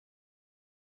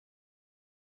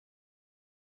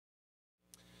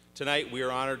Tonight, we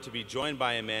are honored to be joined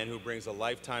by a man who brings a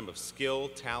lifetime of skill,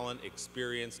 talent,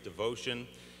 experience, devotion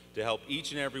to help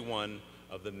each and every one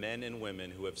of the men and women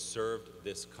who have served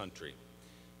this country.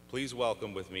 Please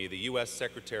welcome with me the U.S.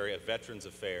 Secretary of Veterans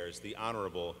Affairs, the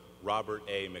Honorable Robert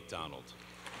A. McDonald.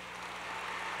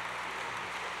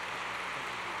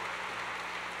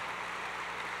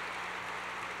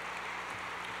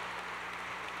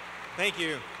 Thank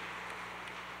you.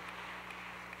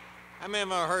 I'm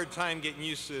having a hard time getting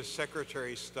used to this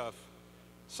secretary stuff.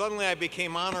 Suddenly I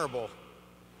became honorable.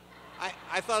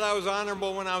 I thought I was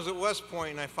honorable when I was at West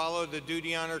Point and I followed the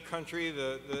duty, honor, country,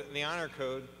 the honor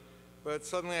code, but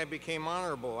suddenly I became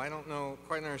honorable. I don't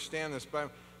quite understand this, but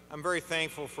I'm very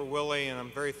thankful for Willie, and I'm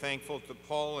very thankful that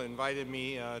Paul invited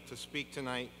me to speak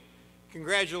tonight.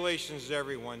 Congratulations to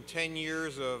everyone. 10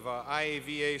 years of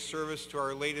IAVA service to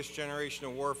our latest generation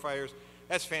of warfighters.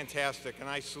 That's fantastic, and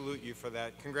I salute you for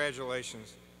that.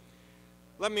 Congratulations.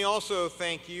 Let me also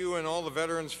thank you and all the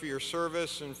veterans for your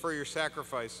service and for your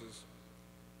sacrifices.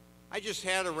 I just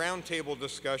had a roundtable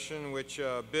discussion, which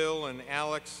Bill and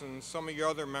Alex and some of your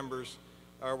other members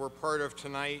were part of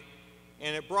tonight,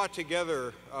 and it brought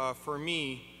together, for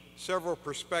me, several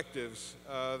perspectives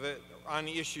on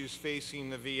the issues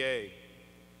facing the VA.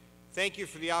 Thank you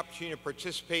for the opportunity to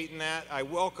participate in that. I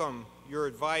welcome your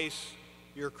advice,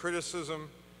 your criticism.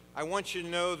 I want you to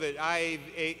know that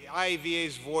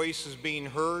IAVA's voice is being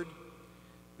heard,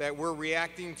 that we're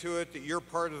reacting to it, that you're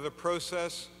part of the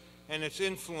process, and it's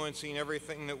influencing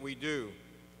everything that we do.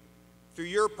 Through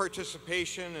your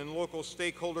participation in local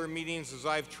stakeholder meetings, as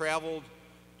I've traveled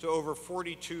to over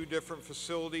 42 different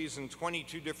facilities in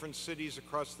 22 different cities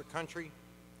across the country,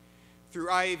 through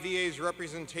IAVA's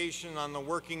representation on the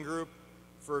working group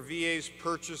for VA's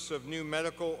purchase of new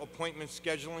medical appointment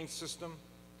scheduling system,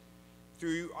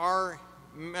 through our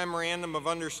memorandum of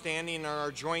understanding on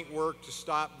our joint work to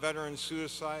stop veteran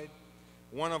suicide,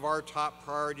 one of our top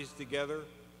priorities together,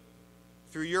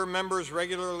 through your members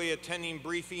regularly attending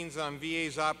briefings on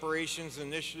VA's operations,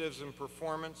 initiatives, and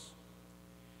performance,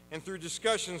 and through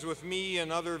discussions with me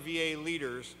and other VA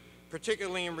leaders,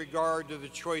 particularly in regard to the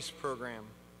CHOICE program.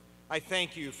 I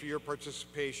thank you for your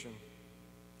participation.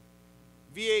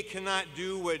 VA cannot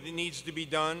do what needs to be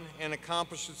done and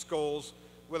accomplish its goals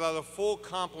without a full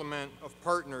complement of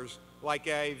partners like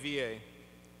IAVA.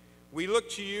 We look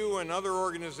to you and other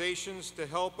organizations to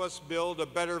help us build a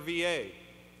better VA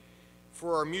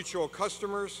for our mutual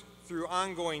customers through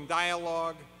ongoing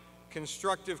dialogue,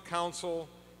 constructive counsel,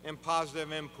 and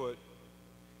positive input.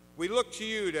 We look to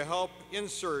you to help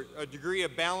insert a degree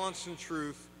of balance and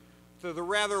truth to the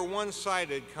rather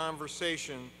one-sided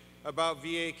conversation about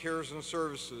VA cares and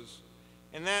services.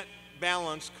 And that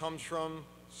balance comes from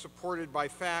supported by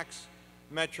facts,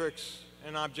 metrics,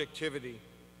 and objectivity.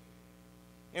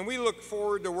 And we look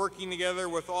forward to working together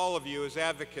with all of you as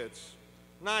advocates,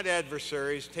 not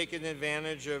adversaries, taking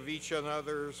advantage of each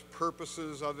other's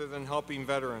purposes other than helping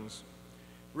veterans.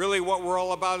 Really what we're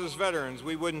all about as veterans.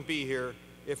 We wouldn't be here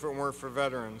if it weren't for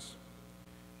veterans.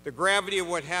 The gravity of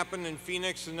what happened in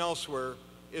Phoenix and elsewhere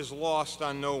is lost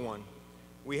on no one.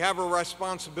 We have a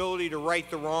responsibility to right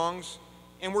the wrongs,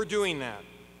 and we're doing that.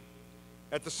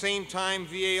 At the same time,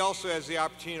 VA also has the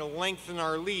opportunity to lengthen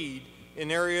our lead in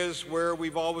areas where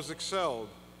we've always excelled,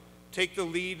 take the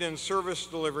lead in service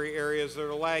delivery areas that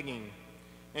are lagging,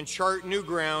 and chart new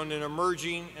ground in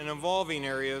emerging and evolving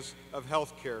areas of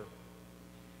healthcare.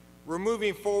 We're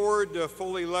moving forward to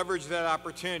fully leverage that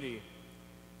opportunity.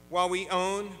 While we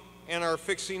own and are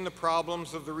fixing the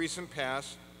problems of the recent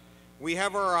past, we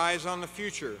have our eyes on the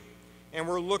future, and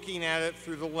we're looking at it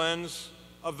through the lens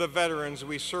of the veterans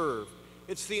we serve.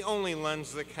 It's the only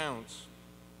lens that counts.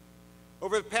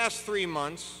 Over the past 3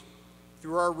 months,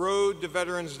 through our Road to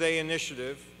Veterans Day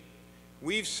initiative,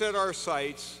 we've set our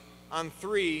sights on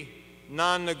 3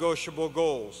 non-negotiable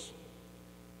goals.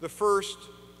 The first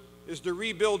is to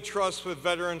rebuild trust with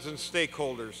veterans and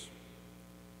stakeholders.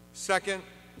 Second,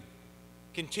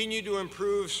 continue to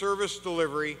improve service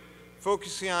delivery,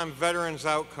 focusing on veterans'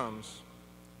 outcomes.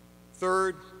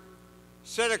 Third,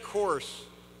 set a course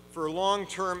for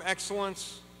long-term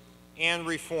excellence and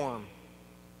reform.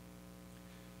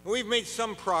 We've made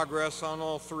some progress on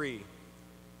all 3.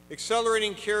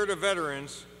 Accelerating care to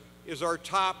veterans is our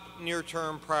top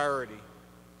near-term priority.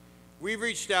 We've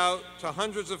reached out to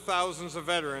hundreds of thousands of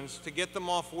veterans to get them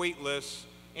off wait lists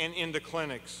and into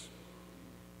clinics.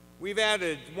 We've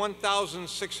added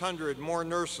 1,600 more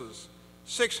nurses,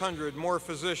 600 more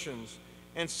physicians,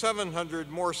 and 700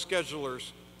 more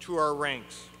schedulers to our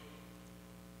ranks.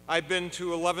 I've been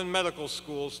to 11 medical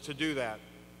schools to do that.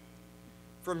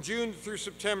 From June through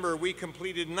September, we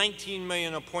completed 19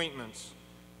 million appointments,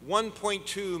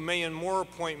 1.2 million more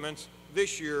appointments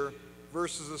this year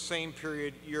versus the same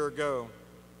period a year ago.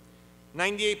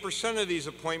 98% of these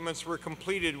appointments were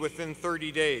completed within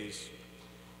 30 days,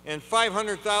 and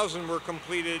 500,000 were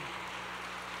completed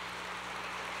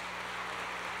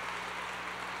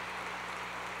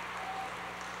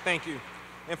Thank you.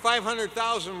 And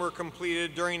 500,000 were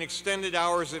completed during extended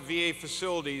hours at VA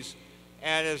facilities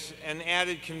as an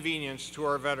added convenience to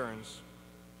our veterans.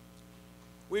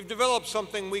 We've developed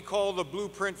something we call the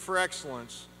Blueprint for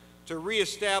Excellence to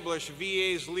reestablish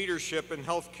VA's leadership in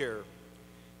healthcare.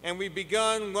 And we've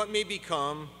begun what may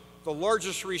become the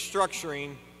largest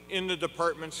restructuring in the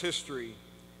department's history.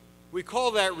 We call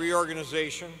that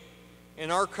reorganization,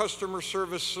 and our customer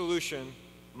service solution,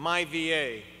 My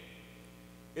VA.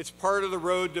 It's part of the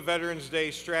Road to Veterans Day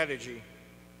strategy.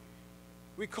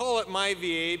 We call it My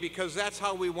VA because that's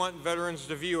how we want veterans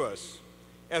to view us,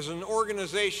 as an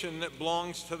organization that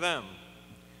belongs to them,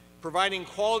 providing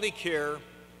quality care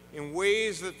in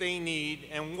ways that they need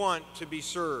and want to be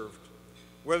served,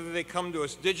 whether they come to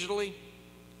us digitally,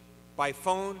 by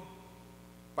phone,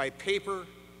 by paper,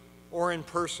 or in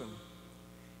person,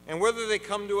 and whether they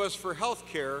come to us for health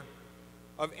care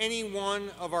of any one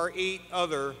of our 8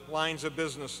 other lines of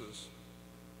businesses.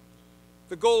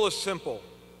 The goal is simple: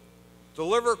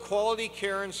 deliver quality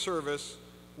care and service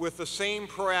with the same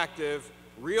proactive,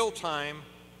 real-time,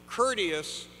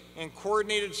 courteous, and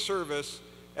coordinated service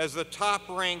as the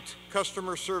top-ranked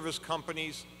customer service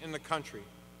companies in the country.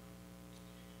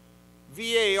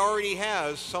 VA already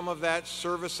has some of that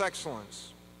service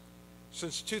excellence.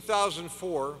 Since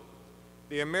 2004,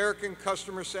 the American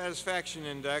Customer Satisfaction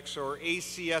Index, or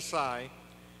ACSI,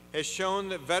 has shown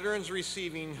that veterans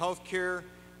receiving health care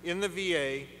in the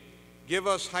VA give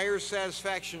us higher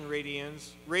satisfaction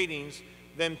ratings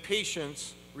than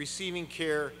patients receiving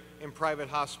care in private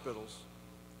hospitals.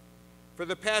 For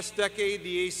the past decade,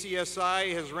 the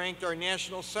ACSI has ranked our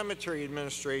National Cemetery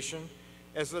Administration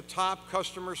as the top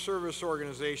customer service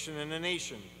organization in the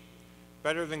nation,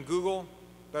 better than Google,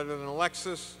 better than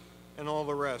Alexis, and all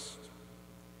the rest.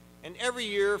 And every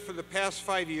year for the past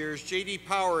 5 years, J.D.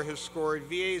 Power has scored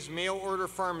VA's mail-order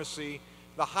pharmacy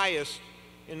the highest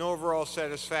in overall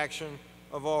satisfaction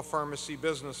of all pharmacy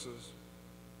businesses.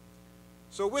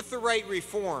 So with the right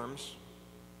reforms,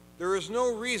 there is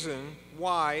no reason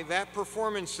why that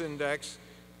performance index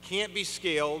can't be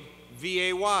scaled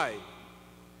VA-wide.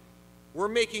 We're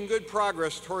making good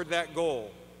progress toward that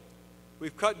goal.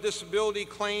 We've cut disability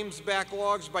claims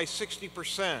backlogs by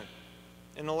 60%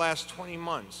 in the last 20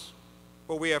 months,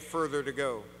 but we have further to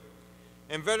go.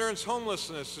 And veterans'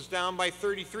 homelessness is down by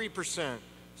 33%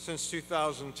 since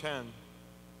 2010.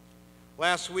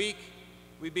 Last week,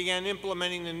 we began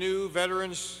implementing the new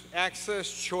Veterans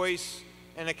Access, Choice,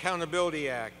 and Accountability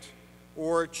Act,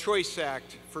 or CHOICE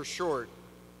Act for short.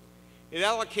 It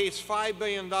allocates $5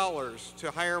 billion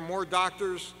to hire more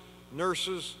doctors,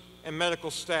 nurses, and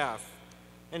medical staff,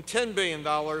 and $10 billion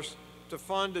to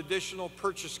fund additional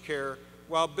purchase care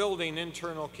while building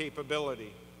internal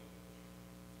capability.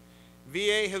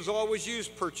 VA has always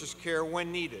used purchase care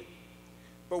when needed,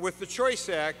 but with the CHOICE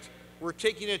Act, we're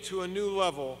taking it to a new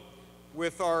level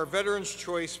with our Veterans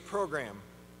Choice program.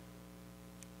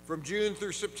 From June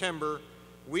through September,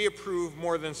 we approved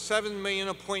more than 7 million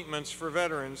appointments for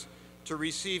veterans to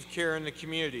receive care in the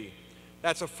community.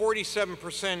 That's a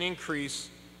 47% increase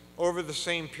over the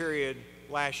same period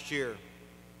last year.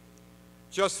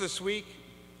 Just this week,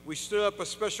 we stood up a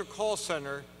special call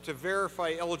center to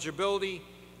verify eligibility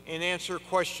and answer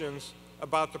questions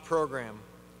about the program.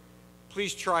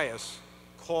 Please try us.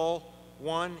 Call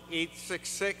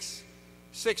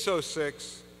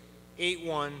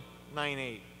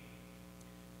 1-866-606-8198.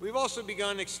 We've also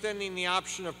begun extending the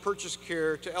option of purchase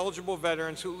care to eligible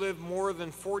veterans who live more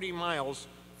than 40 miles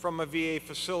from a VA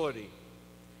facility.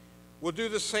 We'll do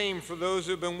the same for those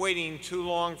who've been waiting too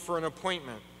long for an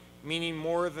appointment, meaning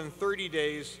more than 30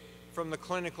 days from the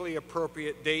clinically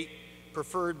appropriate date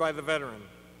preferred by the veteran.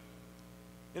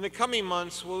 In the coming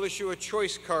months, we'll issue a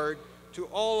choice card to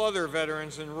all other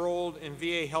veterans enrolled in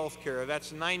VA healthcare.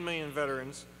 That's 9 million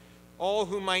veterans, all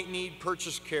who might need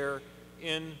purchase care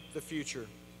in the future.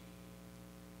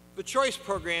 The choice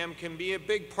program can be a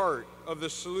big part of the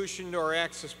solution to our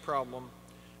access problem,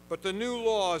 but the new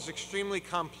law is extremely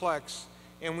complex,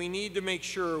 and we need to make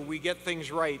sure we get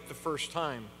things right the first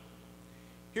time.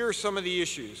 Here are some of the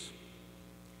issues.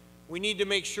 We need to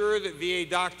make sure that VA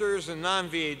doctors and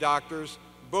non-VA doctors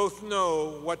both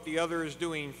know what the other is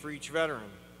doing for each veteran,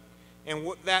 and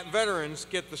that veterans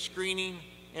get the screening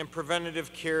and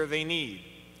preventative care they need.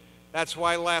 That's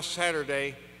why last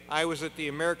Saturday, I was at the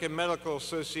American Medical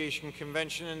Association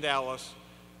convention in Dallas,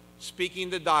 speaking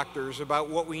to doctors about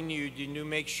what we need to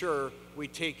make sure we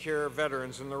take care of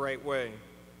veterans in the right way.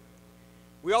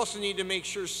 We also need to make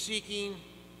sure seeking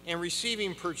and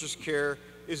receiving purchase care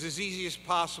is as easy as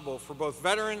possible for both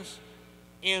veterans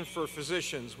and for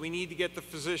physicians. We need to get the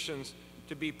physicians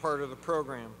to be part of the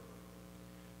program.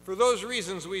 For those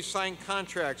reasons, we've signed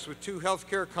contracts with 2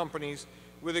 healthcare companies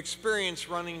with experience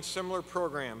running similar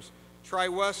programs,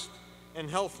 TriWest and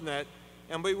HealthNet,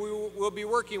 and we will be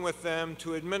working with them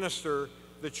to administer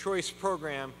the Choice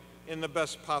program in the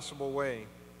best possible way.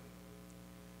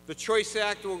 The Choice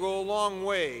Act will go a long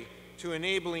way to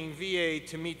enabling VA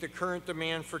to meet the current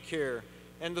demand for care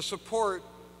and to support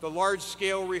the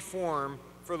large-scale reform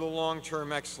for the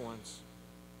long-term excellence.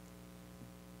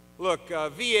 Look,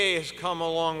 VA has come a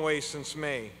long way since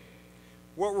May.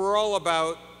 What we're all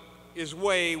about is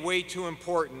way too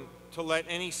important to let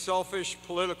any selfish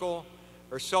political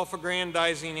or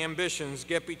self-aggrandizing ambitions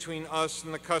get between us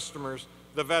and the customers,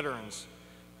 the veterans.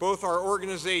 Both our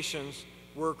organizations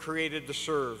were created to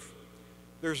serve.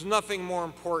 There's nothing more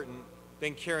important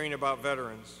than caring about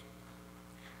veterans.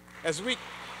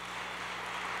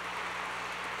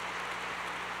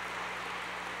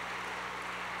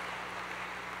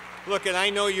 Look, and I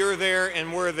know you're there,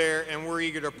 and we're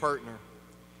eager to partner.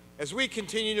 As we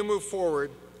continue to move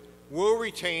forward, we'll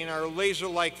retain our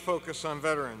laser-like focus on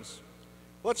veterans.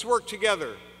 Let's work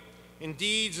together in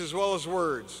deeds as well as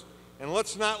words, and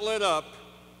let's not let up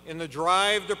in the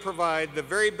drive to provide the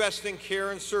very best in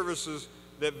care and services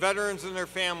that veterans and their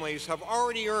families have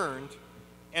already earned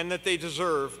and that they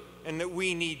deserve and that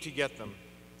we need to get them.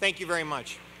 Thank you very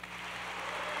much.